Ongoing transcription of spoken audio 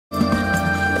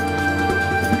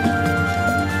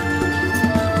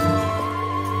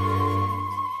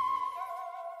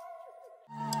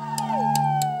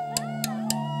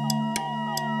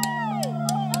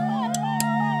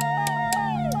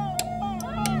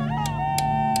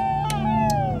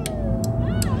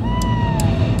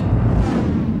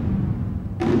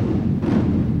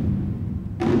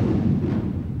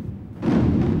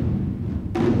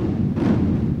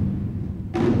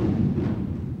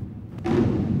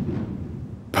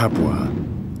Papua.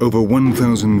 Over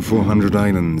 1,400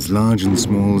 islands, large and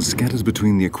small, scattered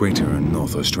between the equator and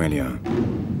North Australia.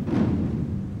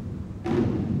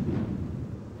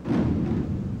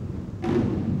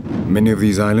 Many of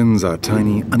these islands are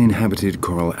tiny, uninhabited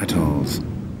coral atolls.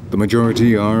 The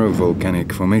majority are of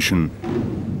volcanic formation.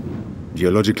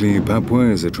 Geologically,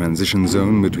 Papua is a transition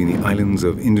zone between the islands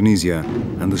of Indonesia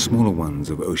and the smaller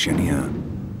ones of Oceania.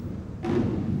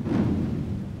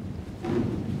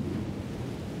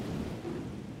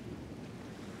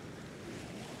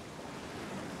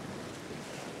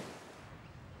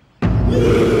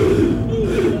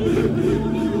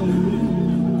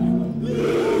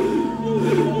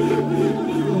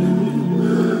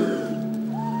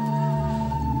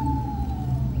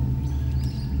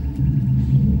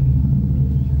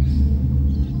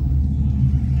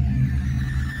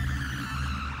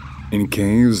 In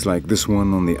caves like this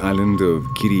one on the island of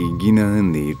Kiriwina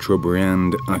in the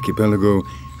Trobriand archipelago,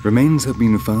 remains have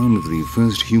been found of the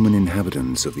first human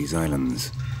inhabitants of these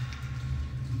islands.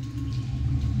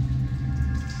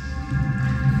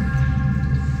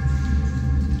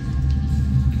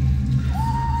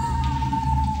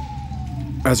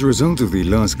 As a result of the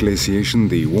last glaciation,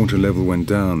 the water level went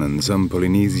down and some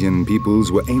Polynesian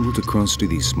peoples were able to cross to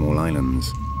these small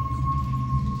islands.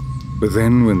 But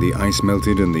then, when the ice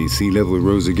melted and the sea level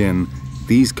rose again,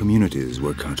 these communities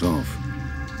were cut off.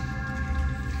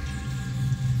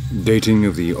 Dating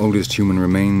of the oldest human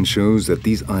remains shows that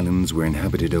these islands were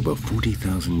inhabited over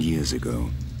 40,000 years ago.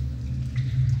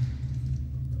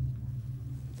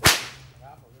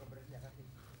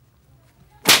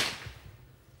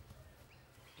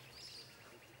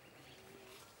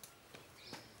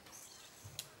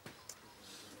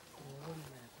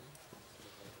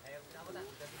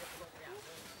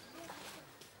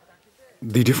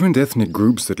 The different ethnic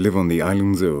groups that live on the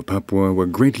islands of Papua were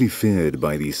greatly feared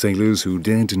by the sailors who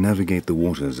dared to navigate the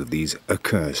waters of these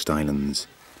accursed islands.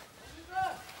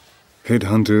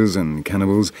 Headhunters and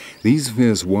cannibals, these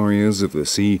fierce warriors of the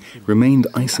sea remained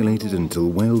isolated until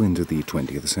well into the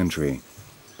 20th century.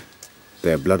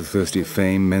 Their bloodthirsty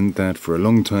fame meant that for a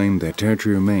long time their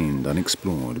territory remained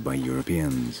unexplored by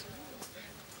Europeans.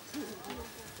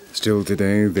 Still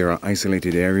today, there are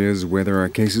isolated areas where there are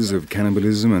cases of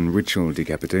cannibalism and ritual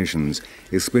decapitations,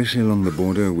 especially along the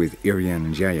border with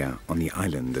Irian Jaya on the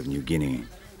island of New Guinea.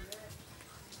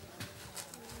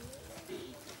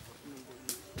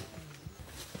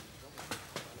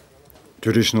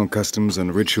 Traditional customs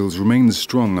and rituals remain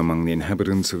strong among the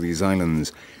inhabitants of these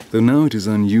islands, though now it is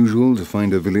unusual to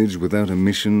find a village without a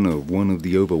mission of one of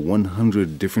the over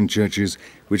 100 different churches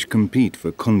which compete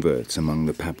for converts among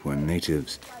the Papuan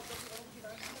natives.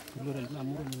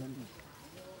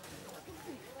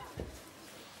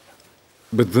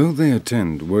 But though they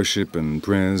attend worship and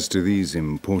prayers to these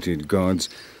imported gods,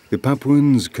 the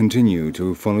Papuans continue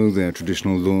to follow their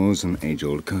traditional laws and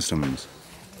age-old customs.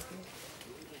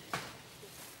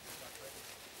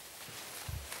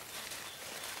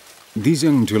 These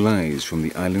young Tulais from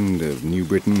the island of New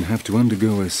Britain have to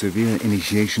undergo a severe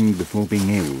initiation before being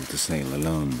able to sail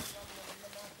alone.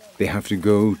 They have to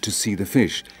go to see the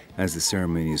fish, as the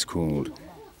ceremony is called.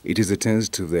 It is a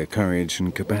test of their courage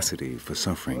and capacity for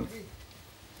suffering.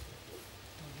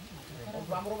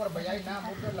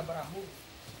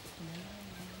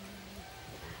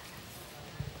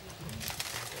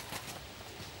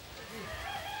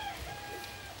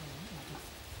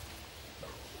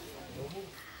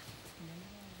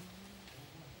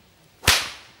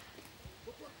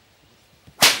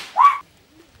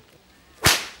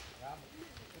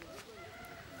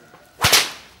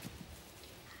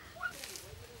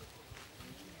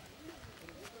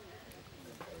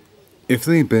 If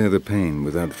they bear the pain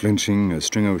without flinching, a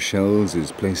string of shells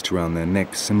is placed around their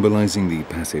necks, symbolizing the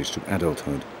passage to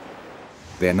adulthood.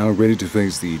 They are now ready to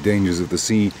face the dangers of the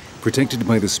sea, protected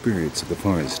by the spirits of the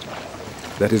forest.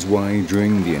 That is why,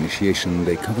 during the initiation,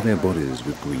 they cover their bodies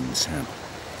with green sap.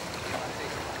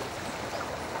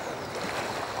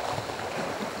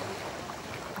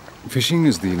 Fishing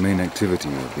is the main activity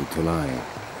of the Tulai.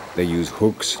 They use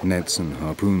hooks, nets, and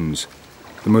harpoons.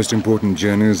 The most important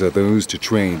journeys are those to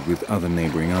trade with other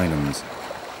neighboring islands.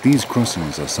 These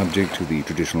crossings are subject to the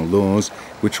traditional laws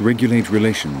which regulate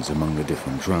relations among the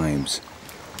different tribes.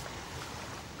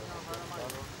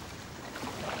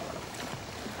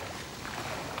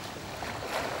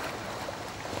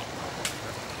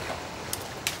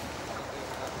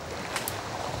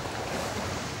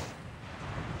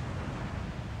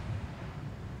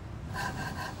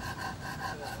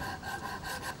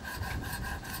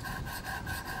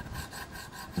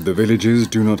 The villages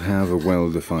do not have a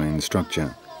well-defined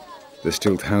structure. The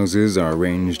stilt houses are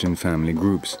arranged in family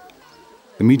groups.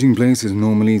 The meeting place is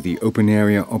normally the open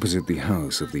area opposite the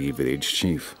house of the village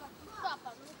chief.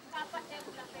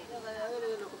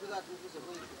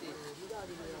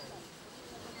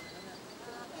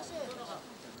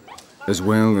 As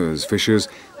well as fishers,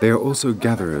 they are also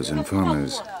gatherers and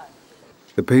farmers.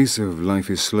 The pace of life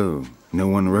is slow, no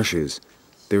one rushes,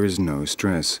 there is no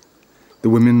stress. The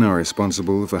women are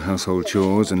responsible for household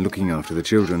chores and looking after the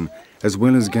children, as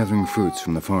well as gathering fruits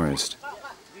from the forest.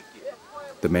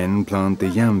 The men plant the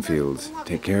yam fields,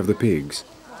 take care of the pigs,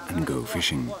 and go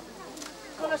fishing.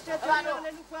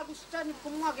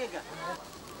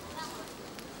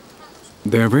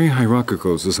 They are very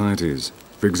hierarchical societies.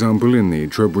 For example, in the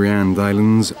Trobriand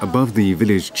Islands, above the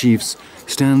village chiefs,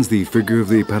 stands the figure of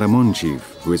the Papuan chief,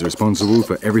 who is responsible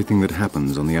for everything that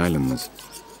happens on the islands.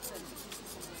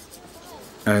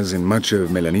 As in much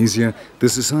of Melanesia, the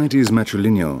society is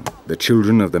matrilineal. The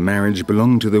children of the marriage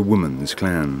belong to the woman's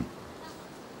clan.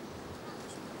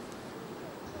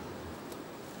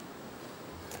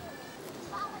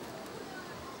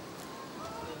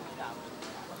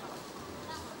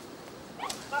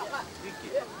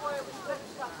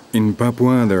 In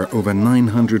Papua, there are over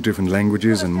 900 different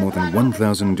languages and more than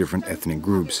 1,000 different ethnic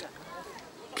groups.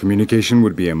 Communication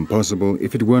would be impossible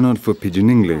if it were not for Pidgin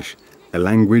English, a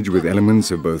language with elements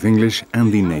of both English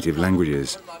and the native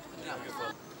languages.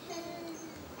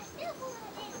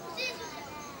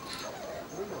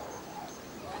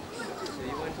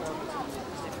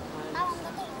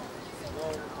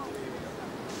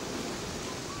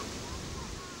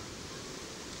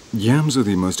 Yams are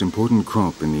the most important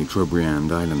crop in the Trobriand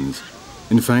Islands.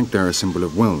 In fact, they're a symbol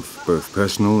of wealth, both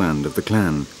personal and of the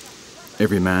clan.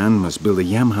 Every man must build a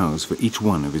yam house for each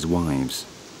one of his wives.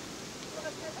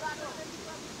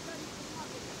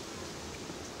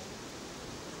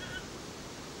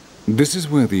 This is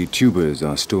where the tubers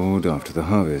are stored after the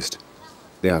harvest.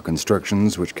 They are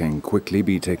constructions which can quickly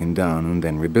be taken down and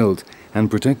then rebuilt and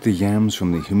protect the yams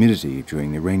from the humidity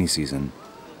during the rainy season.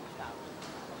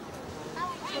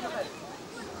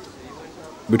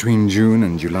 Between June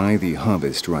and July, the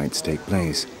harvest rites take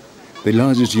place. The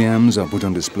largest yams are put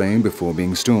on display before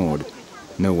being stored.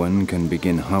 No one can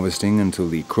begin harvesting until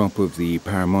the crop of the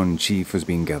Papuan chief has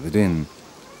been gathered in.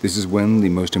 This is when the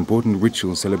most important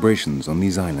ritual celebrations on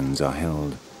these islands are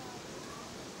held.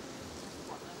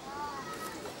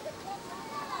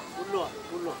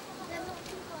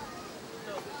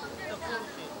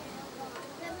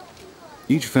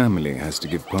 Each family has to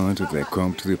give part of their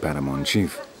crop to the Papuan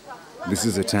chief. This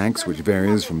is a tax which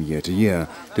varies from year to year,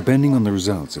 depending on the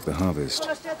results of the harvest.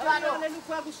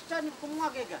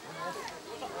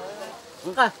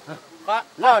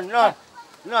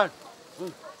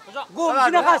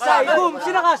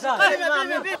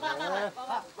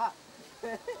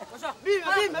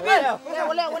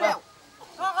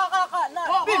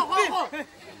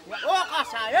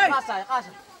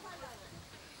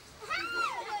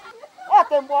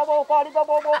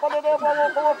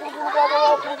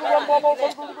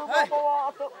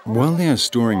 While they are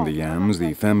storing the yams,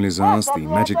 the families ask the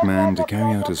magic man to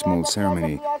carry out a small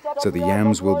ceremony, so the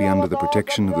yams will be under the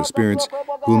protection of the spirits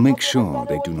who will make sure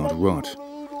they do not rot.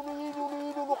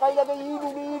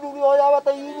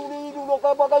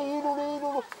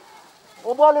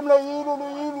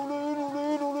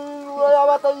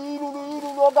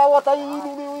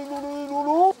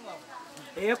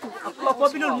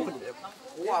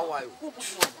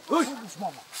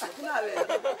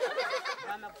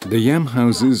 The yam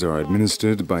houses are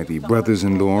administered by the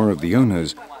brothers-in-law of the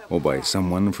owners or by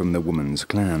someone from the woman's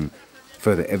clan,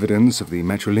 further evidence of the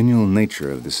matrilineal nature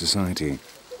of the society.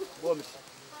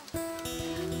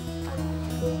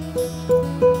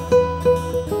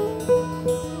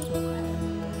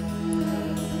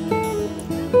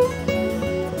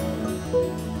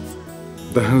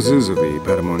 The houses of the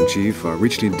Papuan chief are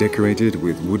richly decorated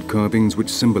with wood carvings which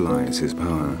symbolize his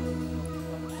power.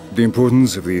 The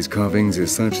importance of these carvings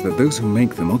is such that those who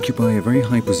make them occupy a very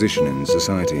high position in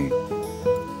society.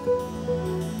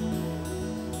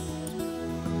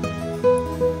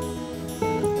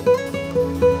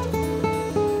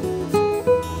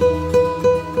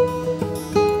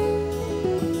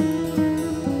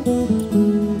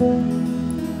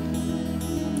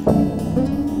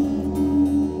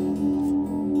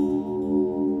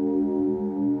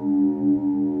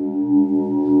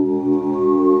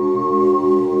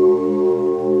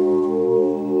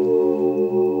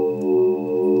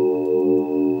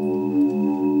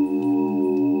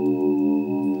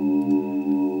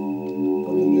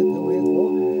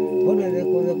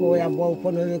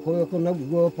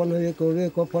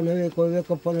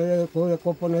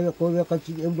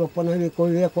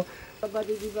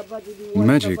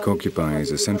 Magic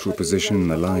occupies a central position in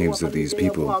the lives of these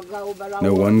people.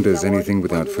 No one does anything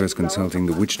without first consulting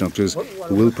the witch doctors,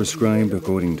 who will prescribe,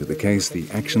 according to the case, the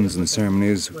actions and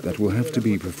ceremonies that will have to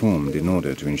be performed in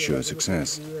order to ensure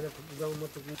success.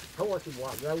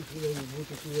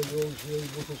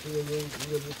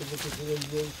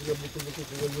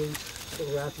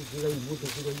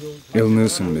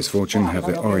 Illness and misfortune have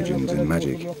their origins in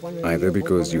magic, either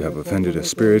because you have offended a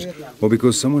spirit or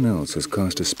because someone else has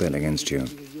cast a spell against you.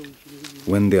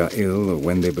 When they are ill or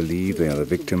when they believe they are the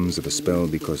victims of a spell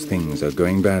because things are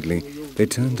going badly, they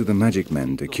turn to the magic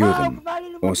men to cure them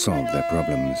or solve their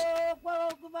problems.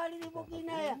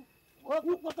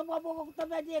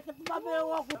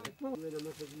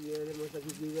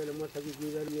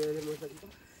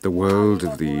 The world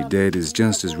of the dead is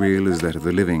just as real as that of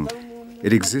the living.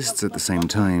 It exists at the same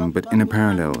time, but in a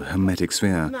parallel, hermetic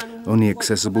sphere, only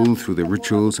accessible through the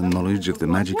rituals and knowledge of the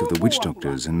magic of the witch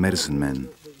doctors and medicine men.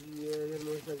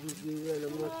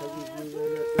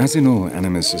 As in all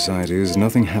animist societies,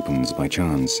 nothing happens by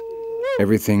chance.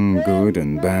 Everything good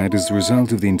and bad is the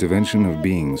result of the intervention of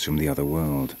beings from the other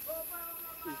world.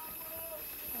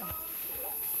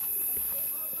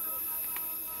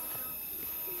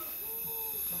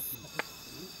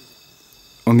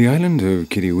 On the island of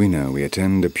Kiriwina, we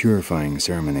attend a purifying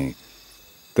ceremony.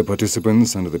 The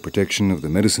participants, under the protection of the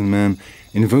medicine man,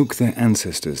 invoke their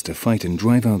ancestors to fight and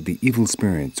drive out the evil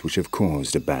spirits which have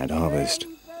caused a bad harvest.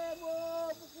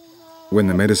 When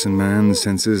the medicine man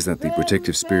senses that the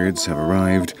protective spirits have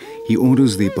arrived, he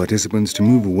orders the participants to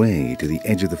move away to the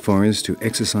edge of the forest to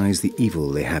exorcise the evil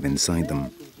they have inside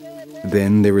them.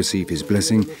 Then they receive his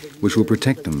blessing, which will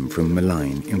protect them from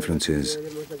malign influences.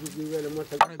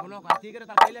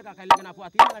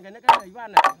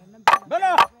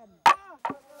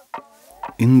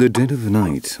 In the dead of the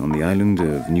night, on the island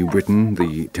of New Britain,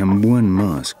 the Papuan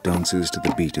mask dances to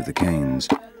the beat of the canes.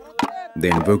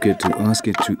 They invoke it to ask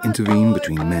it to intervene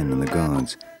between men and the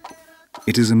gods.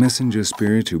 It is a messenger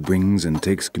spirit who brings and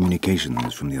takes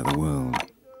communications from the other world.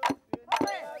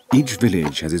 Each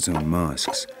village has its own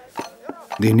masks.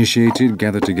 The initiated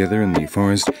gather together in the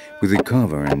forest with the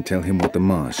carver and tell him what the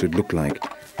mask should look like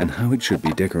and how it should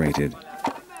be decorated.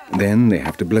 Then they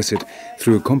have to bless it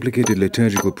through a complicated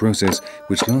liturgical process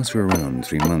which lasts for around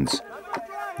 3 months.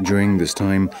 During this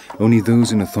time, only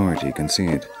those in authority can see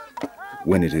it.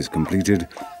 When it is completed,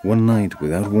 one night,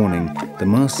 without warning, the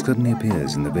mask suddenly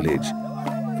appears in the village.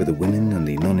 For the women and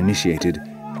the non-initiated,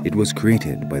 it was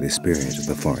created by the spirit of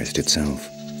the forest itself.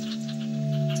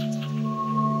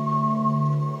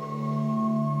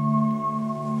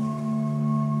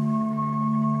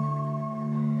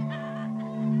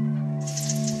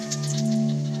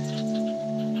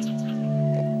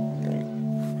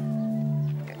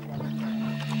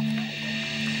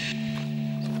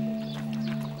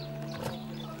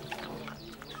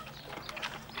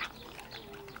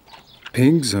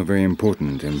 Pigs are very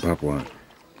important in Papua.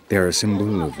 They are a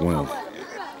symbol of wealth.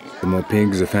 The more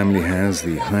pigs a family has,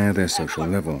 the higher their social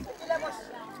level.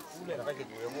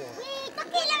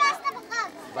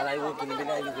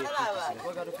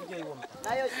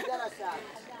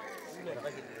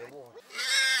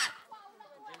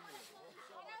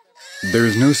 There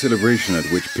is no celebration at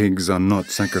which pigs are not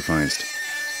sacrificed.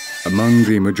 Among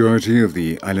the majority of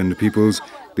the island peoples,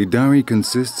 the dowry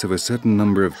consists of a certain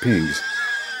number of pigs.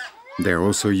 They are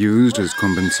also used as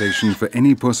compensation for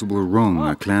any possible wrong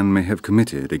a clan may have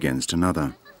committed against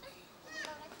another.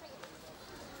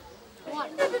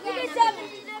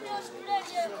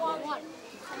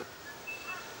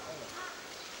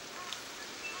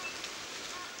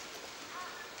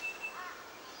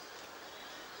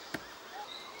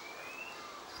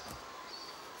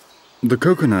 The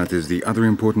coconut is the other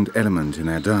important element in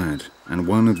our diet and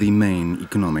one of the main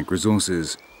economic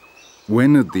resources.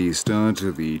 When at the start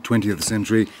of the 20th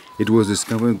century it was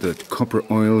discovered that copper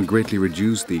oil greatly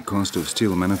reduced the cost of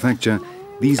steel manufacture,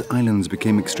 these islands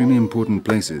became extremely important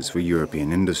places for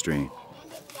European industry.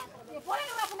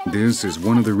 This is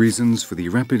one of the reasons for the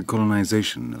rapid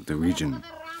colonization of the region.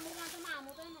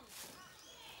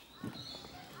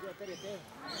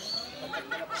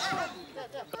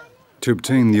 To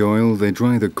obtain the oil, they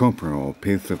dry the copper or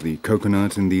pith of the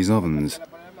coconut in these ovens.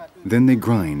 Then they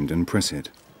grind and press it.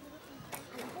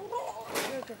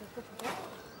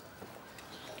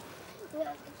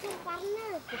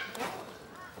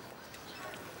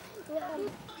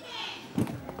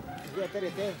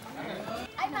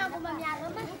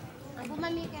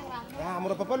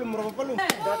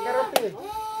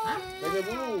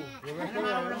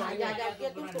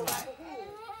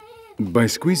 By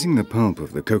squeezing the pulp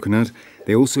of the coconut,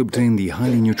 they also obtain the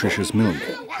highly nutritious milk.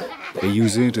 They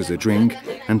use it as a drink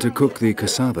and to cook the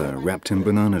cassava wrapped in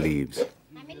banana leaves.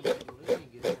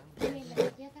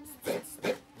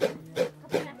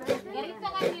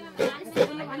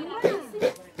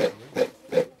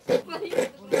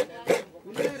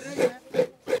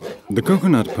 The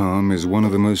coconut palm is one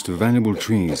of the most valuable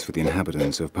trees for the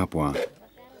inhabitants of Papua.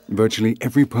 Virtually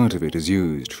every part of it is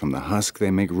used. From the husk they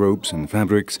make ropes and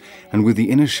fabrics, and with the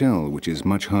inner shell, which is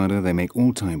much harder, they make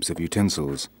all types of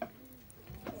utensils.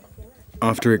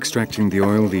 After extracting the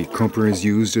oil, the copper is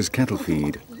used as cattle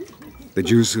feed. The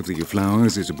juice of the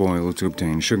flowers is boiled to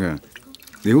obtain sugar.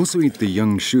 They also eat the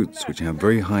young shoots, which have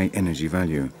very high energy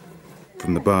value.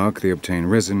 From the bark they obtain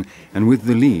resin, and with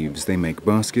the leaves they make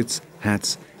baskets,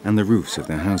 hats, and the roofs of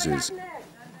their houses.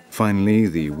 Finally,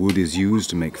 the wood is used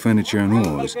to make furniture and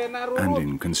oars, and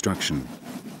in construction.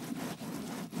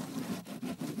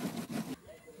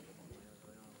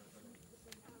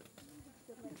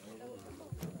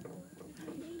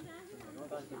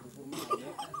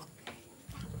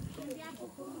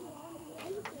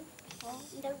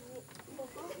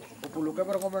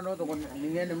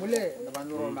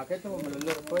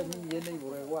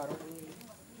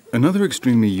 Another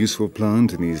extremely useful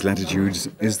plant in these latitudes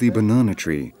is the banana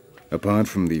tree. Apart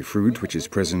from the fruit, which is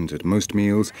present at most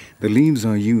meals, the leaves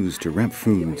are used to wrap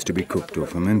foods to be cooked or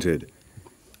fermented.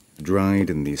 Dried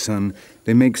in the sun,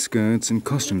 they make skirts and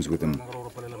costumes with them.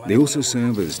 They also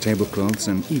serve as tablecloths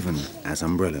and even as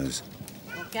umbrellas.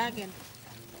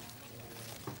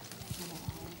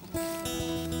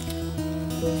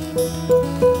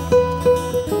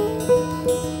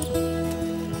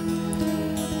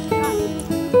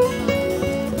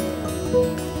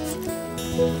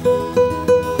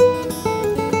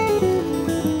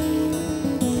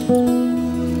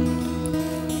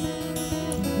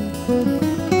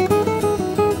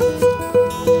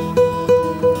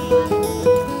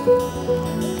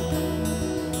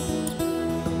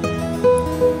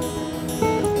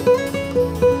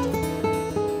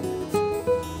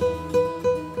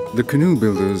 The canoe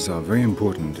builders are very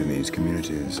important in these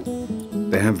communities.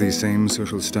 They have the same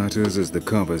social status as the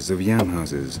carvers of yam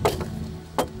houses.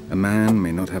 A man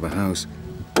may not have a house,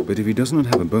 but if he does not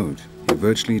have a boat, he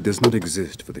virtually does not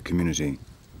exist for the community.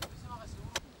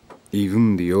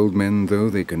 Even the old men, though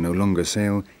they can no longer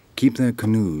sail, keep their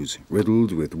canoes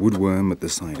riddled with woodworm at the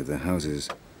side of their houses.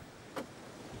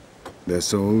 Their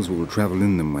souls will travel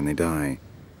in them when they die.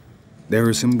 They're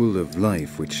a symbol of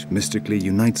life which mystically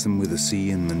unites them with the sea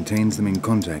and maintains them in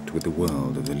contact with the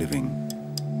world of the living.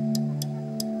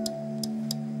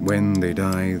 When they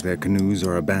die, their canoes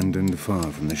are abandoned far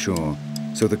from the shore,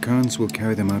 so the currents will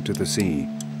carry them out to the sea,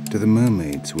 to the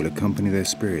mermaids who will accompany their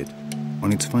spirit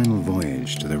on its final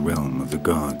voyage to the realm of the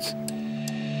gods.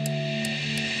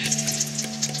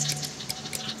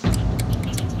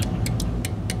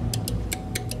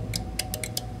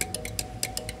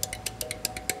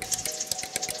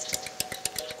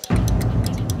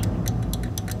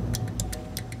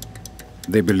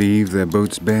 They believe their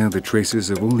boats bear the traces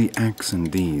of all the acts and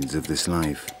deeds of this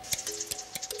life.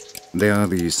 They are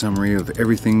the summary of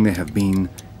everything they have been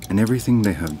and everything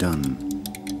they have done.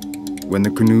 When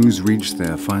the canoes reach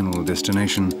their final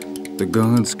destination, the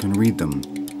gods can read them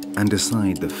and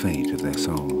decide the fate of their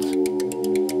souls.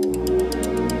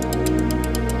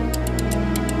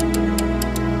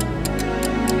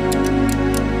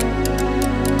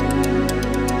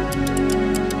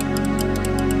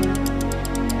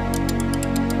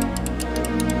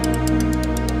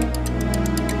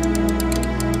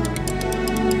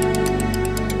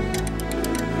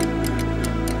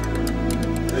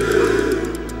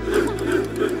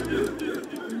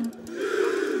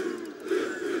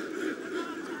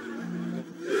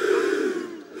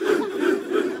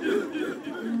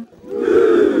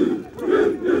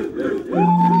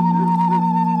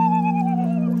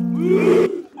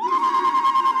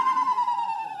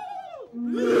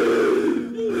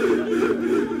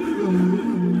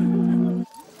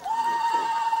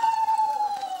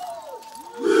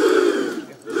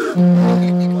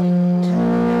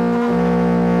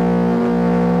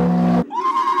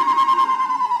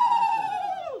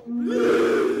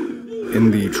 In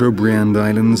the Trobriand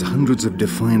Islands, hundreds of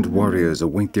defiant warriors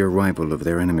await the arrival of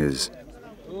their enemies.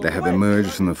 They have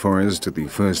emerged from the forest at the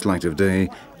first light of day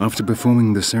after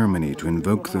performing the ceremony to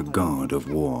invoke the god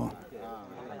of war.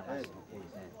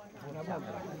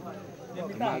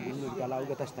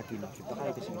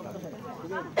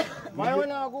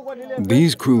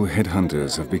 These cruel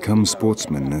headhunters have become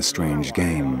sportsmen in a strange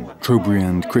game,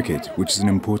 Trobriand cricket, which is an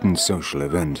important social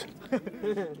event.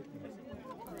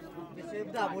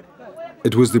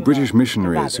 It was the British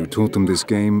missionaries who taught them this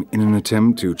game in an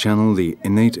attempt to channel the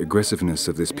innate aggressiveness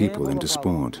of this people into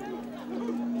sport.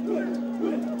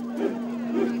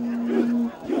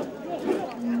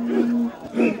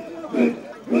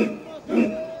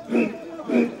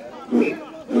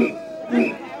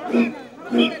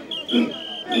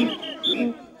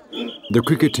 The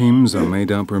cricket teams are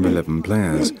made up of 11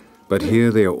 players, but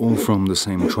here they are all from the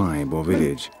same tribe or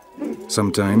village.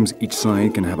 Sometimes each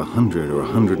side can have 100 or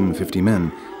 150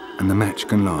 men, and the match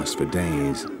can last for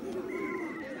days.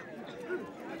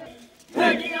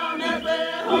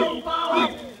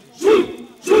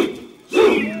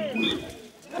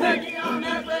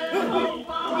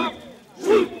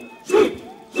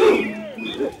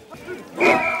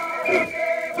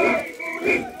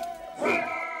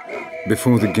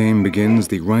 Before the game begins,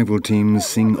 the rival teams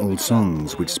sing old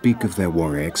songs which speak of their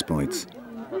warrior exploits.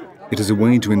 It is a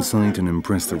way to incite and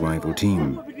impress the rival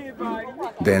team.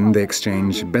 Then they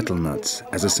exchange betel nuts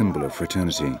as a symbol of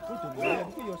fraternity.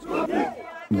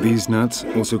 These nuts,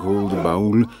 also called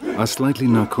Rabaul, are slightly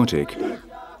narcotic.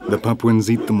 The Papuans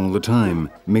eat them all the time,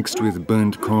 mixed with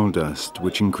burnt coral dust,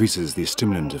 which increases the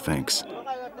stimulant effects.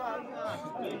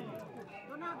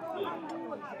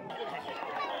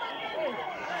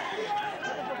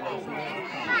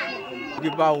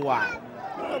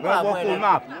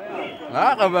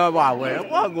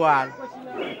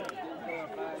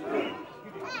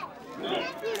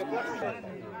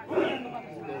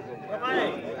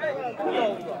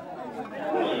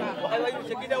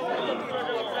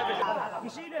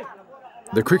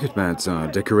 The cricket bats are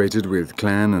decorated with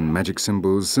clan and magic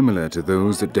symbols similar to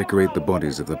those that decorate the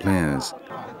bodies of the players.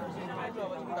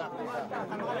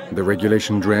 The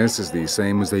regulation dress is the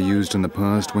same as they used in the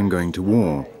past when going to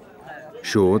war.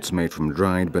 Shorts made from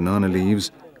dried banana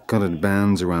leaves, colored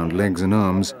bands around legs and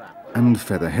arms, and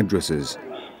feather headdresses.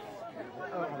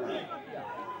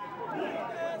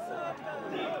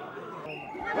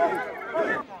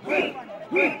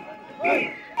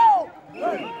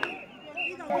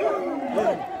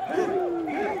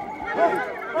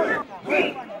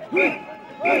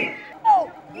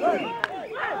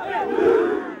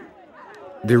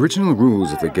 The original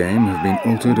rules of the game have been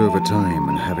altered over time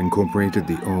and have incorporated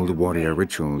the old warrior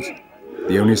rituals.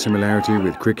 The only similarity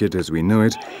with cricket as we know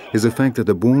it is the fact that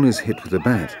the ball is hit with a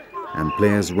bat and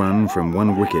players run from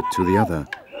one wicket to the other.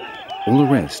 All the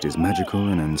rest is magical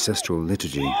and ancestral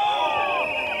liturgy.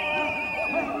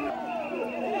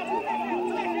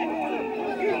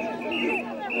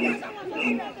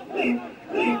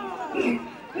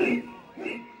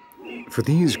 For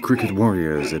these cricket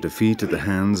warriors, a defeat at the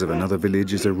hands of another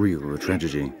village is a real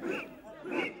tragedy.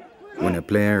 When a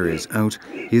player is out,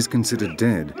 he is considered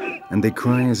dead, and they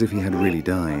cry as if he had really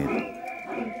died.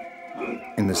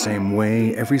 In the same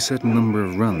way, every certain number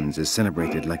of runs is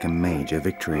celebrated like a major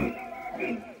victory.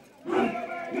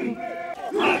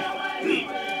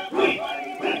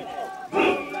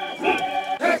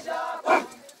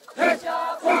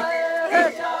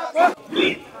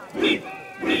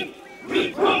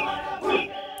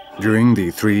 During the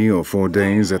 3 or 4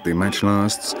 days that the match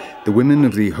lasts, the women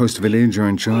of the host village are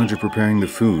in charge of preparing the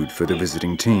food for the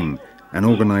visiting team and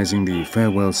organizing the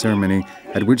farewell ceremony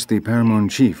at which the paramount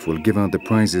chief will give out the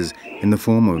prizes in the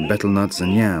form of betel nuts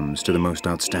and yams to the most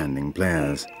outstanding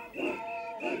players.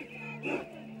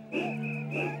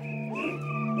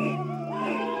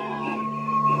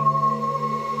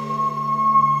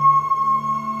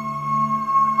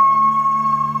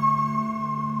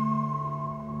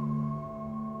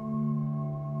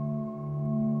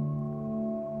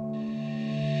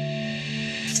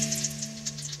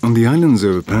 On the islands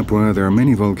of Papua, there are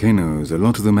many volcanoes, a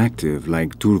lot of them active,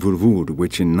 like Turvurvur,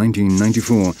 which in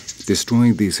 1994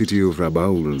 destroyed the city of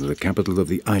Rabaul, the capital of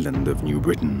the island of New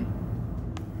Britain.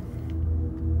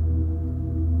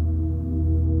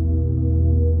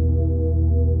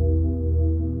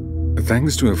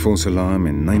 Thanks to a false alarm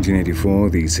in 1984,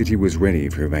 the city was ready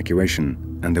for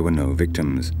evacuation, and there were no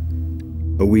victims.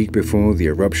 A week before the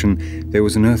eruption, there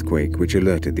was an earthquake which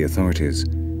alerted the authorities.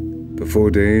 For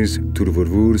 4 days,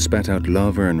 Turvurvur spat out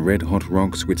lava and red-hot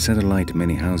rocks which set alight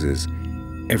many houses.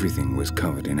 Everything was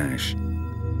covered in ash.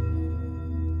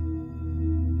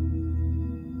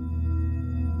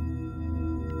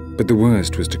 But the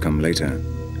worst was to come later.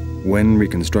 When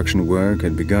reconstruction work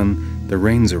had begun, the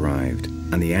rains arrived,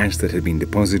 and the ash that had been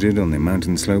deposited on the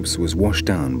mountain slopes was washed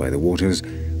down by the waters,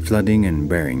 flooding and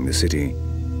burying the city.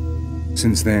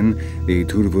 Since then, the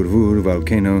Turvurvur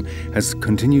volcano has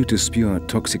continued to spew out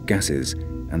toxic gases,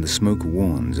 and the smoke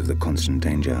warns of the constant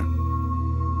danger.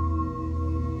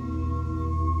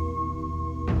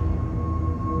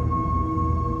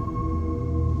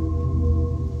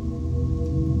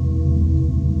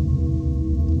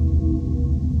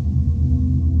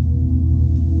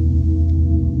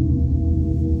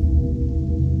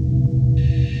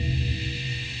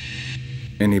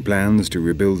 Any plans to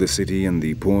rebuild the city and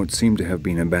the port seem to have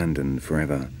been abandoned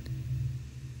forever.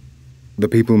 The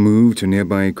people moved to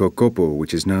nearby Kokopo,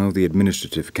 which is now the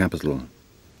administrative capital.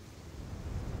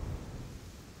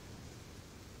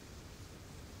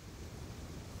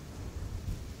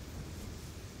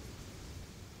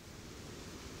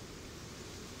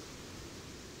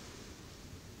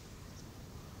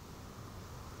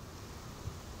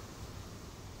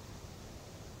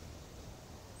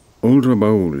 Old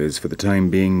Rabaul is for the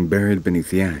time being buried beneath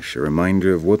the ash, a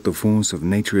reminder of what the force of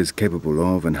nature is capable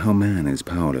of and how man is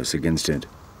powerless against it.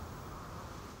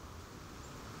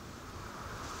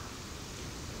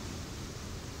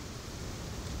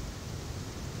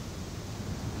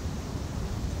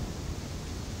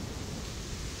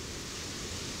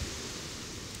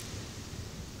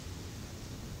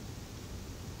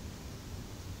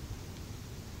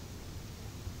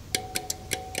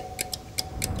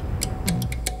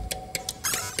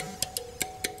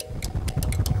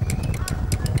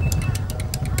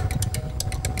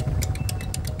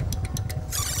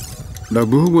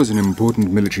 Rabaul was an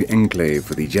important military enclave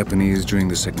for the Japanese during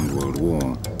the Second World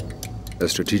War. A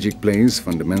strategic place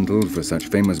fundamental for such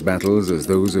famous battles as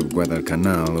those of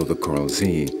Guadalcanal or the Coral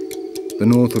Sea. The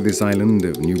north of this island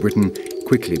of New Britain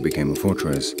quickly became a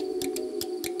fortress.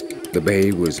 The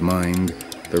bay was mined,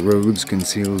 the roads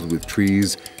concealed with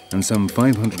trees, and some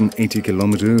 580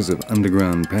 kilometers of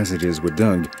underground passages were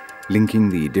dug, linking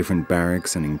the different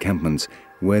barracks and encampments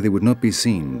where they would not be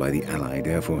seen by the Allied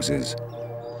air forces.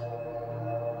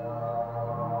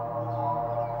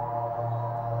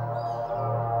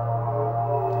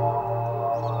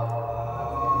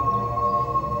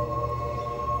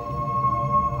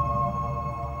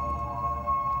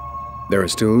 There are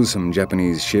still some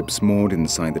Japanese ships moored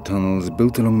inside the tunnels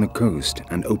built along the coast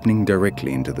and opening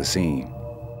directly into the sea.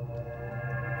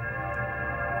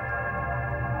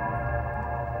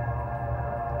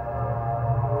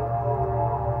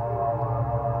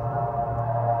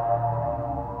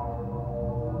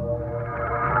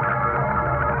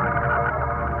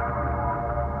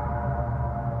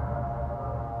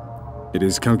 It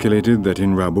is calculated that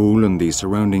in Rabaul and the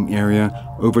surrounding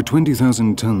area, over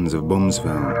 20,000 tons of bombs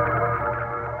fell.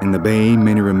 In the bay,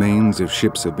 many remains of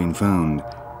ships have been found,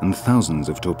 and thousands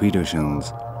of torpedo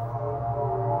shells.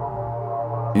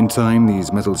 In time,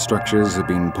 these metal structures have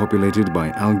been populated by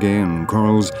algae and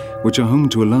corals, which are home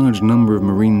to a large number of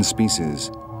marine species.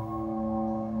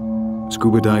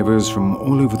 Scuba divers from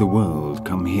all over the world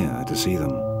come here to see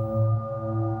them.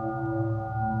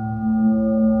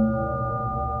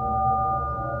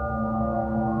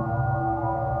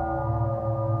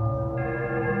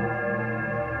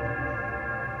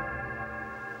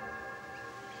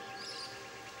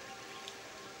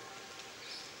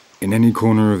 In any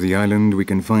corner of the island, we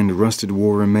can find rusted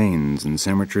war remains and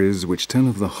cemeteries which tell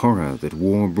of the horror that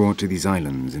war brought to these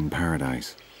islands in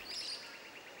paradise.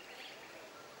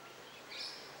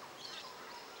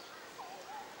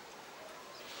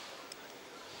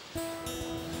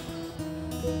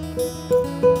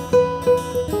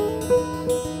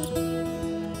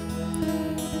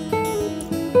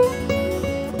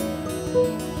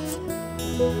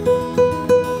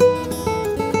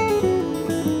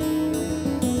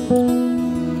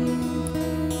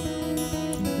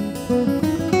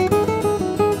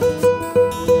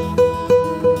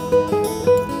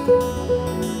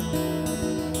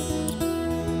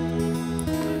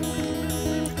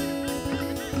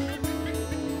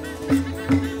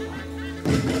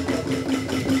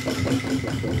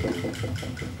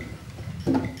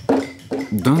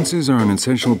 Dances are an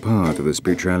essential part of the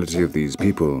spirituality of these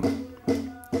people.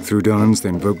 Through dance, they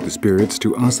invoke the spirits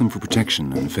to ask them for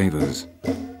protection and favors.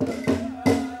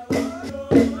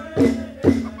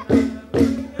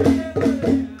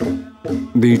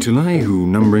 The Tulai, who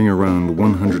numbering around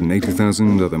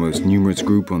 180,000 are the most numerous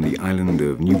group on the island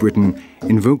of New Britain,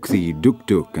 invoke the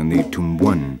Duk-Duk and the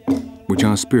Tumbuan, which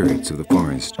are spirits of the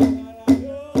forest.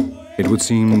 It would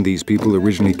seem these people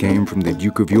originally came from the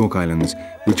Duke of York Islands,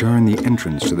 which are in the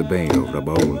entrance to the Bay of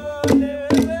Rabaul.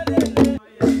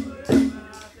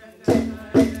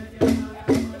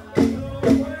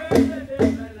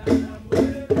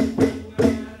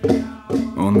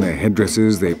 On their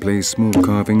headdresses, they place small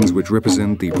carvings which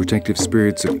represent the protective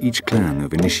spirits of each clan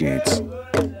of initiates.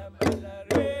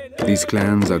 These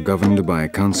clans are governed by a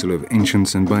council of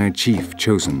ancients and by a chief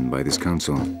chosen by this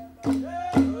council.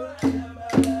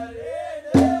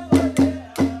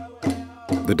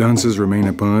 The dancers remain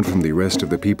apart from the rest of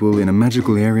the people in a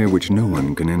magical area which no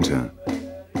one can enter.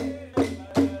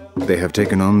 They have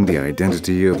taken on the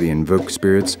identity of the invoked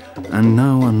spirits and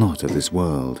now are not of this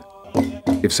world.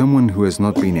 If someone who has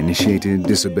not been initiated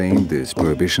disobeyed this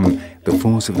prohibition, the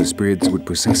force of the spirits would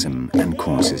possess him and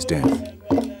cause his death.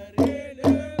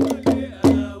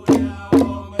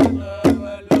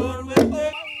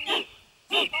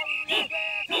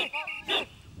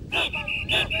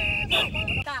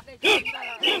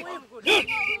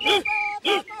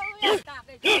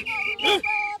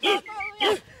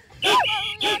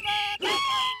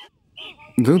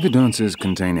 Though the dances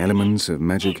contain elements of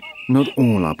magic, not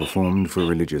all are performed for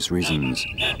religious reasons.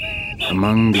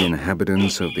 Among the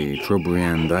inhabitants of the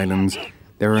Trobriand Islands,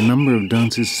 there are a number of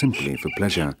dances simply for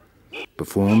pleasure,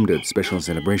 performed at special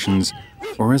celebrations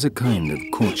or as a kind of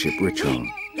courtship ritual.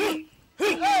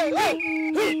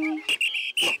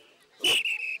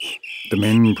 The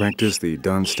men practice the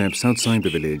dance steps outside the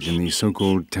village in the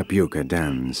so-called tapioca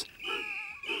dance.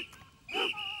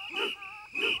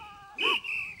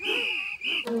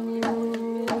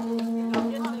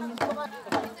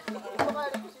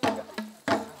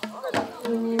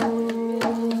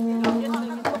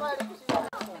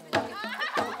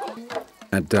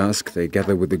 At dusk, they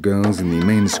gather with the girls in the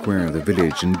main square of the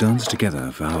village and dance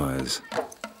together for hours.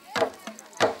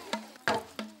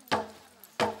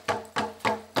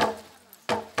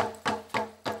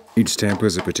 Each step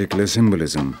has a particular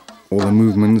symbolism. All the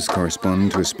movements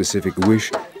correspond to a specific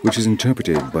wish, which is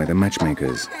interpreted by the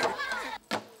matchmakers.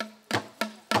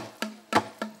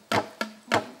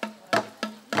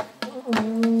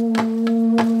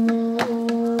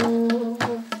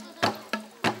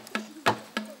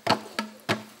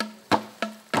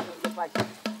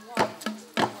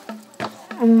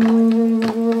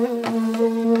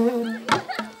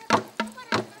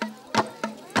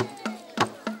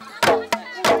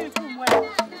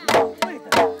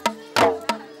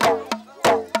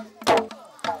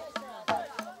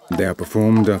 They are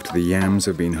performed after the yams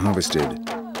have been harvested.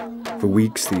 For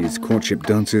weeks, these courtship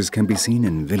dances can be seen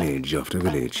in village after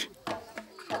village.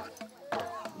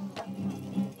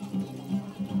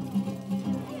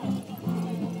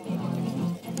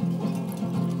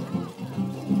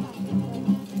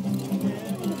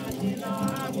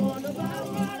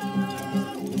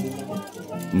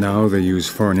 Now they use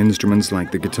foreign instruments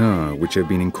like the guitar, which have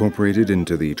been incorporated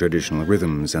into the traditional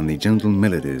rhythms and the gentle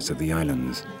melodies of the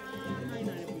islands.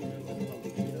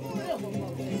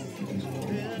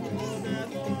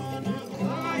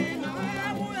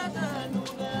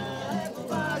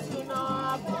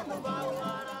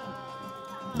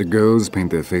 The girls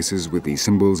paint their faces with the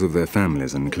symbols of their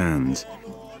families and clans.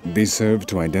 These serve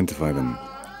to identify them.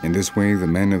 In this way, the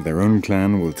men of their own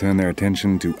clan will turn their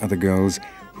attention to other girls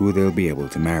who they'll be able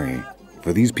to marry,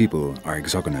 for these people are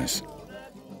exogenous.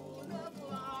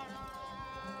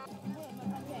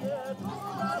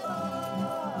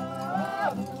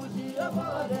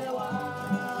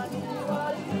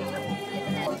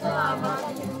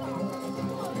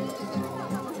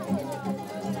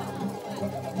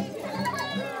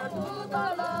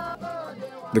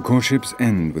 The courtships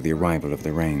end with the arrival of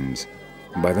the rains.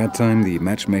 By that time, the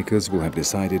matchmakers will have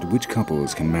decided which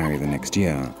couples can marry the next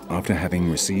year, after having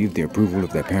received the approval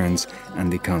of their parents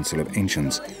and the Council of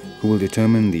Ancients, who will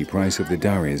determine the price of the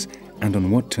dowries and on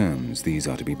what terms these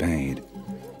are to be paid.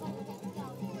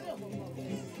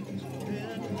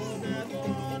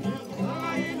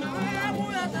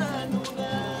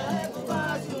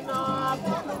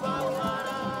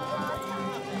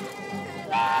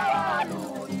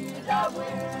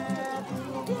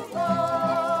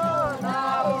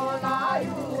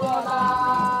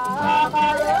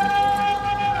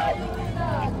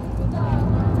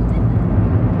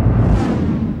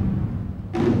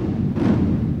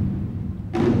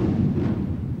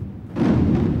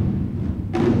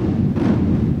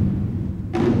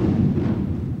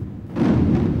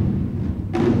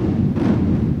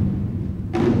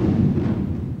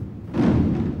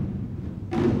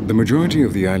 The majority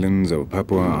of the islands of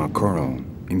Papua are coral,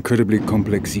 incredibly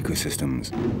complex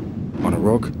ecosystems. On a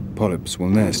rock, polyps will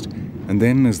nest, and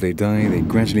then as they die, they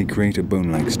gradually create a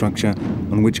bone-like structure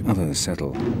on which others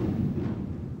settle.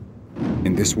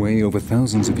 In this way, over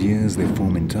thousands of years, they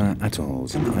form entire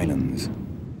atolls and islands.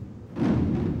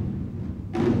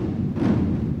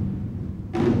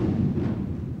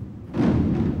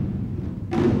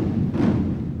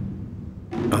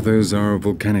 Others are of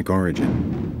volcanic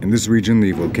origin. In this region,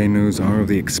 the volcanoes are of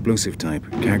the explosive type,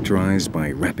 characterized by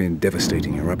rapid,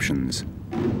 devastating eruptions.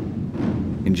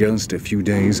 In just a few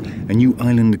days, a new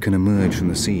island can emerge from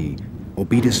the sea or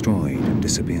be destroyed and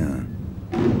disappear.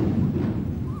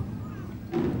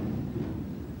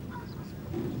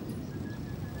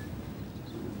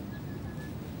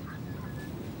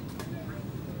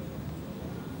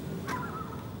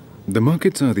 The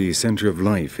markets are the center of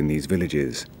life in these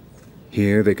villages.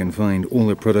 Here they can find all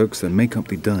the products that make up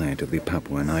the diet of the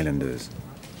Papuan Islanders.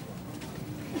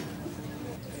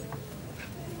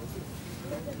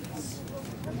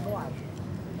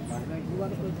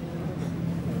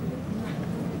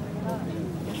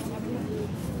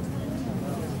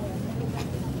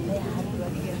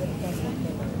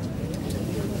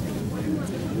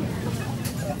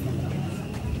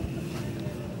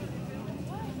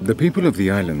 The people of the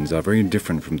islands are very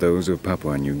different from those of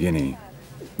Papua New Guinea.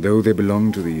 Though they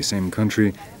belong to the same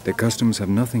country, their customs have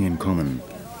nothing in common.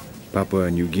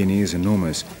 Papua New Guinea is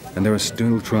enormous, and there are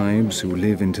still tribes who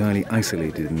live entirely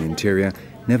isolated in the interior,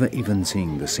 never even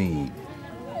seeing the sea.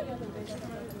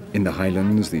 In the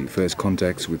highlands, the first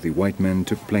contacts with the white men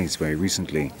took place very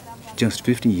recently, just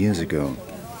 50 years ago.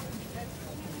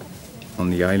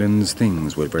 On the islands,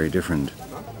 things were very different.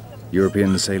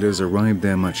 European sailors arrived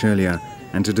there much earlier,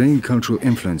 and today cultural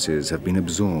influences have been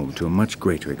absorbed to a much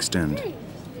greater extent.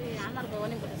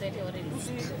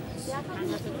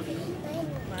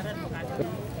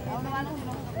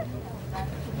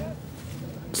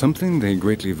 Something they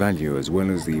greatly value as well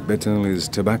as the betel is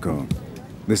tobacco.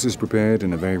 This is prepared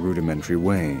in a very rudimentary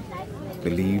way.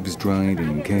 The leaves dried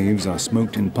in caves are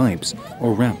smoked in pipes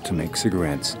or wrapped to make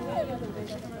cigarettes.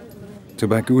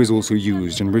 Tobacco is also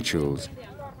used in rituals.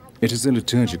 It is a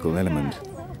liturgical element.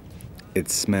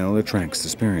 Its smell attracts the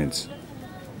spirits.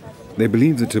 They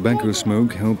believe that tobacco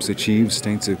smoke helps achieve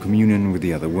states of communion with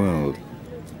the other world.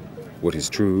 What is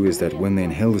true is that when they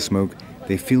inhale the smoke,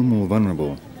 they feel more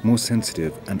vulnerable, more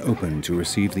sensitive and open to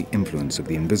receive the influence of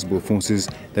the invisible forces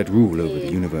that rule over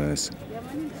the universe.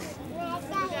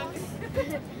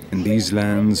 In these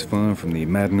lands, far from the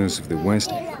madness of the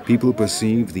West, people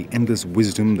perceive the endless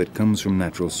wisdom that comes from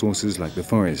natural sources like the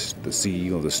forest, the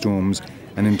sea or the storms,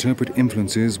 and interpret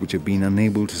influences which have been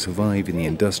unable to survive in the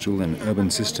industrial and urban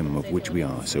system of which we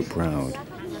are so proud.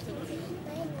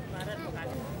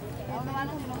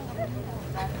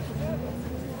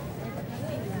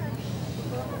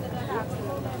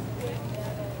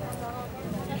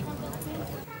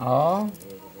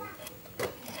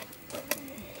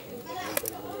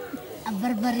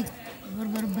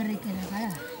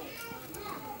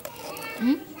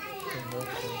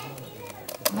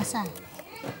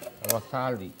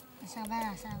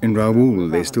 In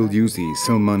Rabaul, they still use the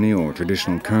cell money or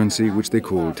traditional currency which they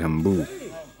call tambu.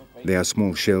 They are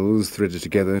small shells threaded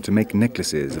together to make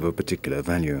necklaces of a particular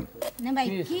value.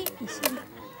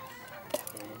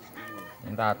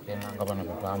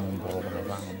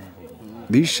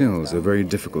 These shells are very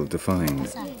difficult to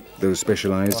find. Those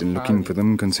specialized in looking for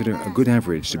them consider a good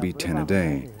average to be 10 a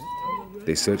day.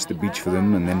 They search the beach for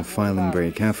them and then file them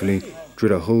very carefully,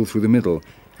 drill a hole through the middle,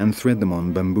 and thread them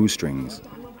on bamboo strings.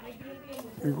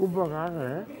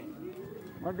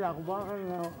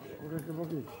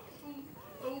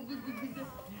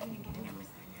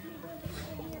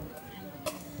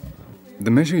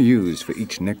 The measure used for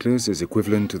each necklace is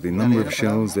equivalent to the number of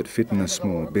shells that fit in a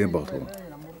small beer bottle.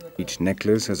 Each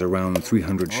necklace has around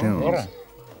 300 shells.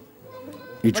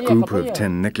 Each group of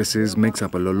 10 necklaces makes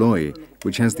up a loloi,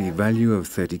 which has the value of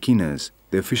 30 kinas,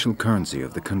 the official currency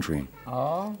of the country.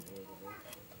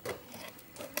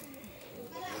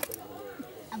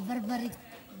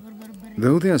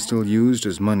 Though they are still used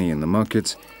as money in the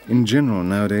markets, in general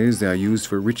nowadays they are used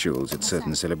for rituals at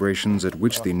certain celebrations at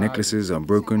which the necklaces are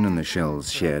broken and the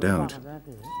shells shared out.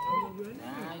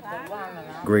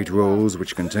 Great rolls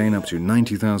which contain up to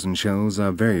 90,000 shells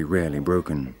are very rarely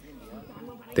broken.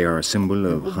 They are a symbol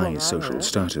of high social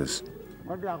status.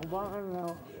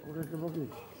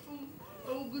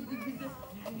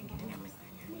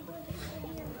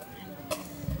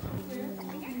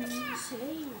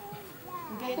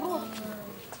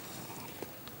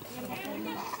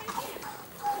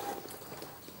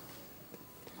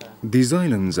 These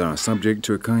islands are subject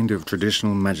to a kind of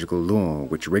traditional magical law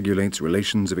which regulates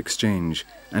relations of exchange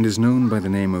and is known by the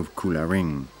name of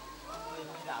kularing.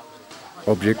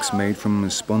 Objects made from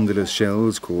spondylus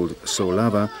shells called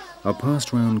solava are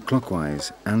passed round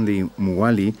clockwise, and the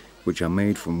muali, which are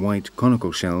made from white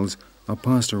conical shells, are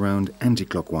passed around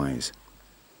anti-clockwise.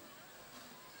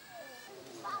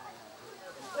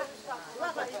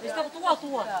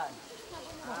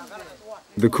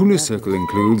 The Kula circle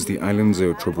includes the islands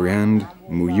of Trobriand,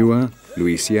 Muyua,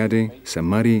 Luisiade,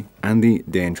 Samari, and the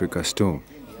de Entrecasteaux.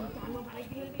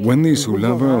 When the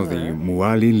Sulava or the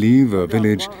Muali leave a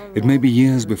village, it may be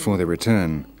years before they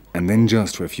return, and then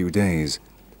just for a few days.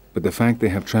 But the fact they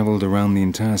have traveled around the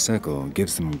entire circle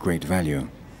gives them great value.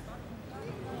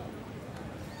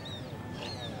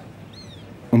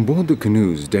 On board the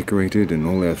canoes, decorated in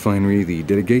all their finery, the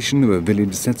delegation of a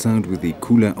village sets out with the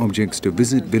Kula objects to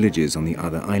visit villages on the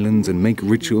other islands and make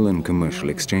ritual and commercial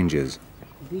exchanges.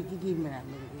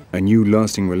 A new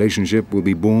lasting relationship will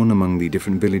be born among the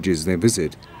different villages they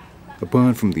visit.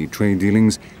 Apart from the trade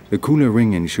dealings, the Kula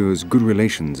ring ensures good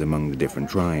relations among the different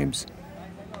tribes.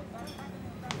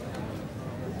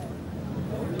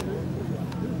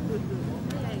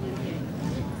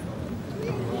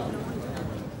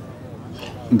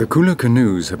 The Kula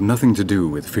canoes have nothing to do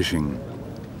with fishing.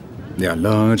 They are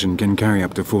large and can carry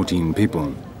up to 14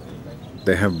 people.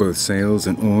 They have both sails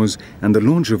and oars, and the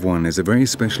launch of one is a very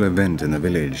special event in the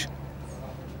village.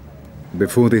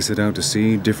 Before they set out to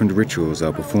sea, different rituals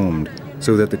are performed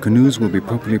so that the canoes will be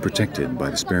properly protected by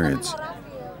the spirits.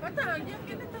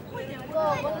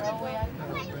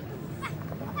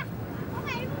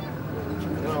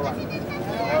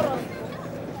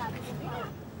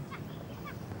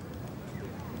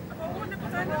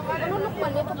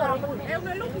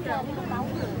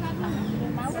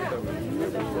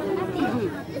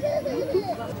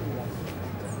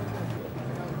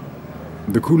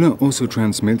 The Kula also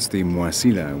transmits the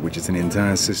Muasila, which is an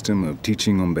entire system of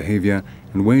teaching on behavior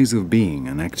and ways of being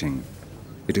and acting.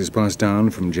 It is passed down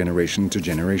from generation to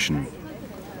generation.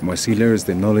 Muasila is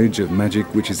the knowledge of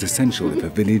magic which is essential if a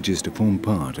village is to form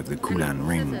part of the Kulan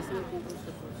ring.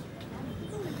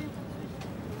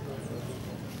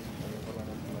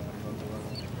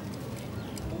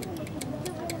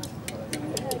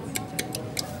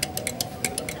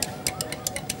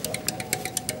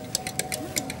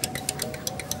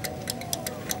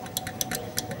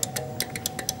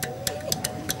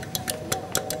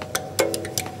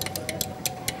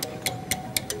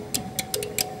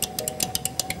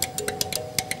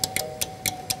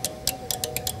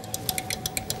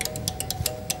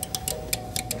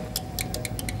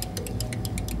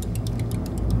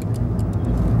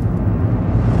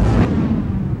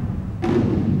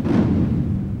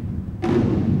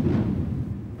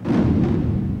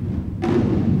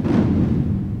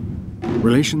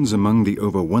 Relations among the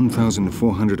over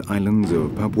 1,400 islands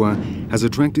of Papua has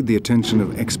attracted the attention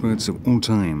of experts of all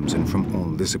times and from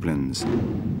all disciplines.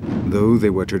 Though they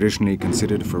were traditionally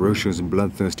considered ferocious and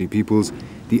bloodthirsty peoples,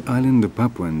 the island of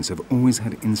Papuans have always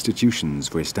had institutions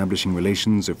for establishing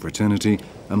relations of fraternity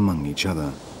among each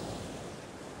other.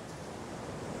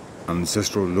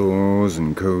 Ancestral laws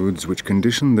and codes which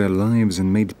conditioned their lives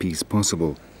and made peace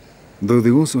possible, though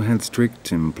they also had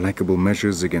strict, implacable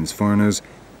measures against foreigners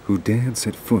who dared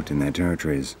set foot in their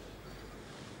territories.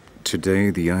 Today,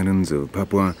 the islands of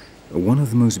Papua are one of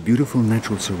the most beautiful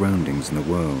natural surroundings in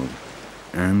the world,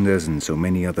 and as in so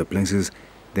many other places,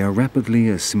 they are rapidly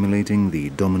assimilating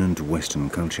the dominant Western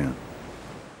culture.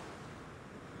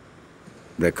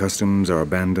 Their customs are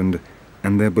abandoned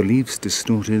and their beliefs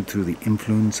distorted through the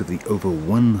influence of the over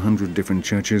 100 different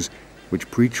churches which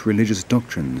preach religious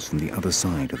doctrines from the other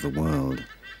side of the world.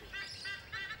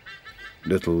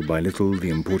 Little by little,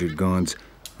 the imported gods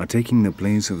are taking the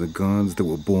place of the gods that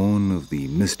were born of the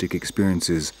mystic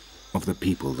experiences of the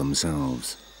people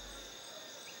themselves.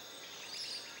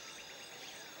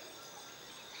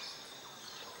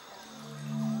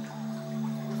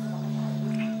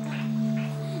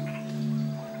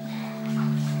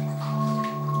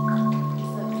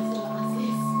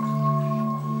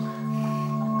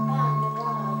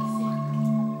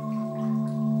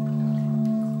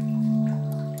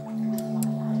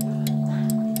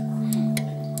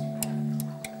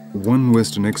 One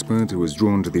Western expert who was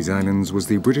drawn to these islands was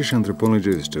the British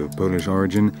anthropologist of Polish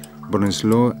origin,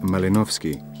 Bronislaw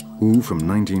Malinowski, who, from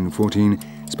 1914,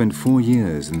 spent 4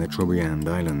 years in the Trobriand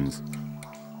Islands.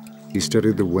 He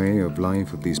studied the way of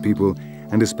life of these people,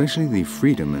 and especially the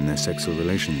freedom in their sexual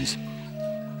relations.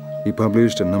 He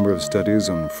published a number of studies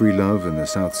on free love in the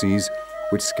South Seas,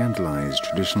 which scandalized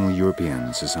traditional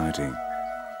European society.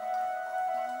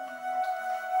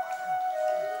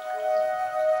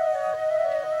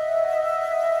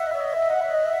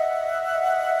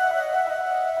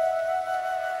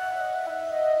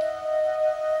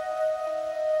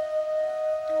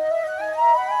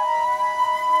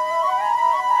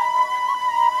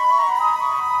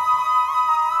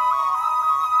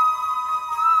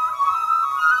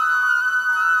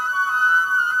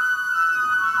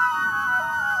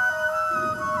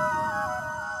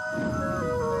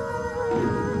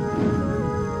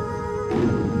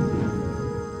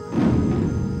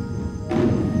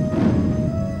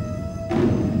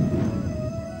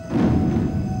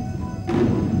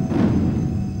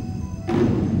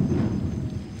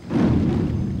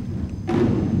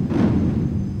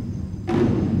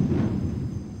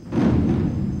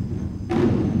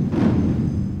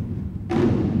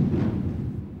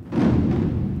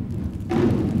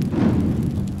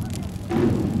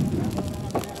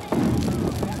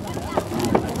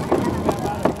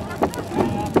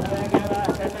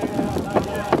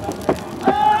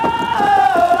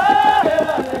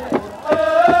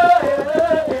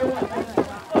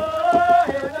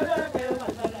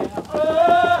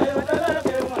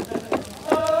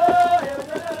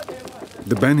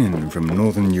 Bannin from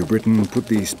northern New Britain put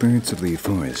the spirits of the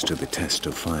forest to the test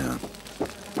of fire.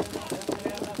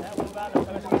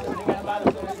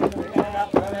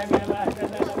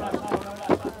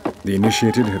 The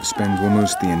initiated have spent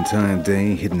almost the entire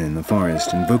day hidden in the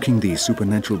forest, invoking the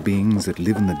supernatural beings that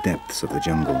live in the depths of the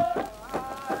jungle.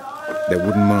 Their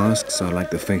wooden masks are like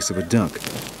the face of a duck.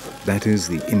 That is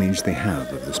the image they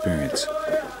have of the spirits.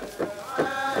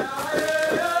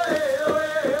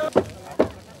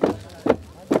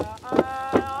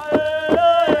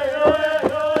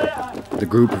 The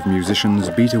group of musicians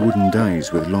beat a wooden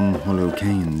dice with long hollow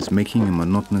canes, making a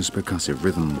monotonous percussive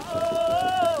rhythm.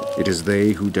 It is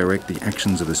they who direct the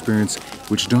actions of the spirits,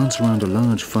 which dance around a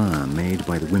large fire made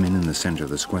by the women in the center of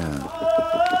the square.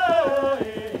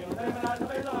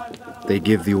 They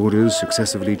give the orders,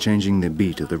 successively changing the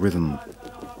beat of the rhythm.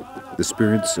 The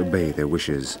spirits obey their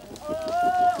wishes.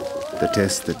 The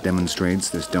test that demonstrates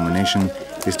this domination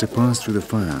is to pass through the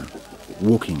fire,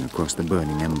 walking across the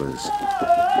burning embers.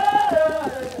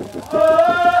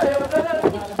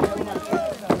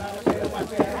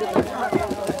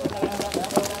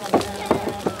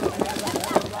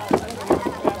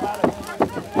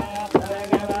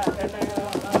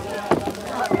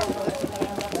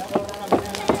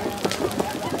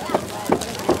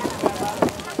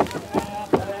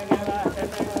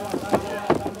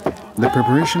 The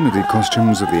preparation of the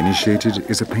costumes of the initiated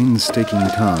is a painstaking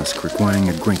task requiring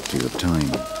a great deal of time.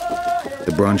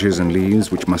 The branches and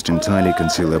leaves, which must entirely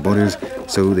conceal their bodies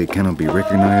so they cannot be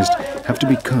recognized, have to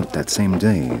be cut that same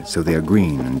day so they are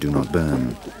green and do not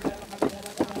burn.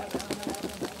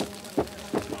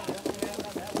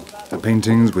 The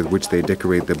paintings with which they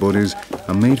decorate their bodies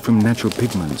are made from natural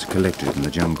pigments collected in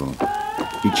the jungle.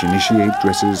 Each initiate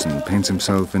dresses and paints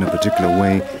himself in a particular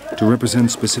way to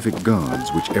represent specific gods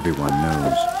which everyone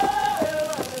knows.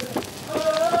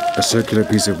 A circular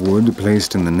piece of wood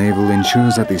placed in the navel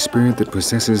ensures that the spirit that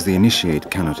possesses the initiate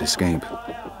cannot escape.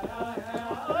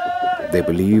 They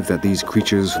believe that these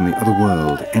creatures from the other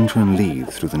world enter and leave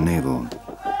through the navel.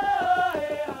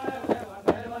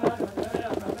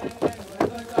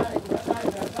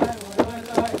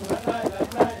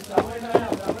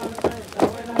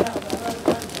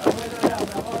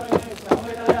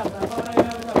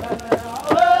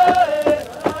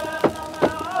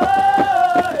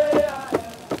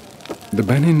 The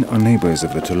Bannin are neighbors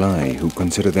of the Tulai, who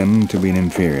consider them to be an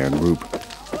inferior group.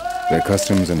 Their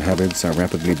customs and habits are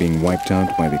rapidly being wiped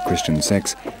out by the Christian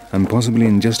sects, and possibly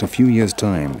in just a few years'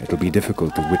 time it'll be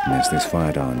difficult to witness this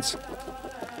fire dance.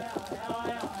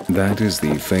 That is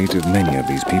the fate of many of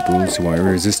these peoples who are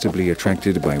irresistibly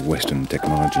attracted by Western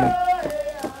technology.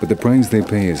 But the price they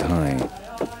pay is high.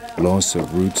 Loss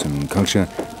of roots and culture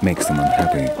makes them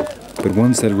unhappy. But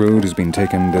once that road has been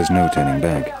taken, there's no turning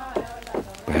back.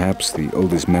 Perhaps the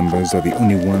oldest members are the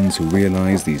only ones who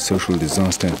realize the social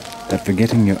disaster that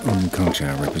forgetting your own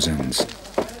culture represents.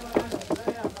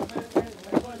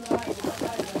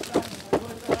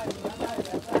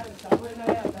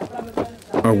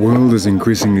 Our world is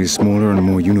increasingly smaller and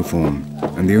more uniform,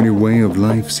 and the only way of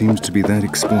life seems to be that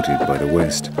exported by the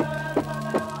West.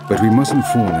 But we mustn't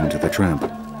fall into the trap.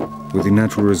 With the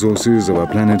natural resources of our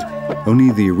planet,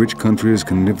 only the rich countries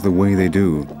can live the way they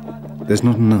do. There's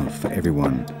not enough for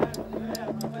everyone.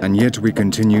 And yet we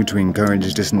continue to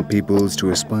encourage distant peoples to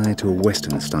aspire to a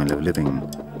Western style of living.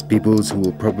 Peoples who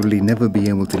will probably never be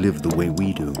able to live the way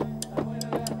we do.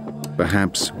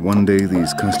 Perhaps one day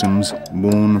these customs,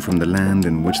 born from the land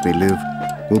in which they live,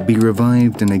 will be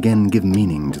revived and again give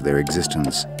meaning to their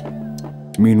existence.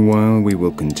 Meanwhile, we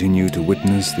will continue to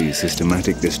witness the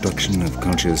systematic destruction of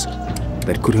cultures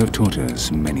that could have taught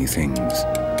us many things.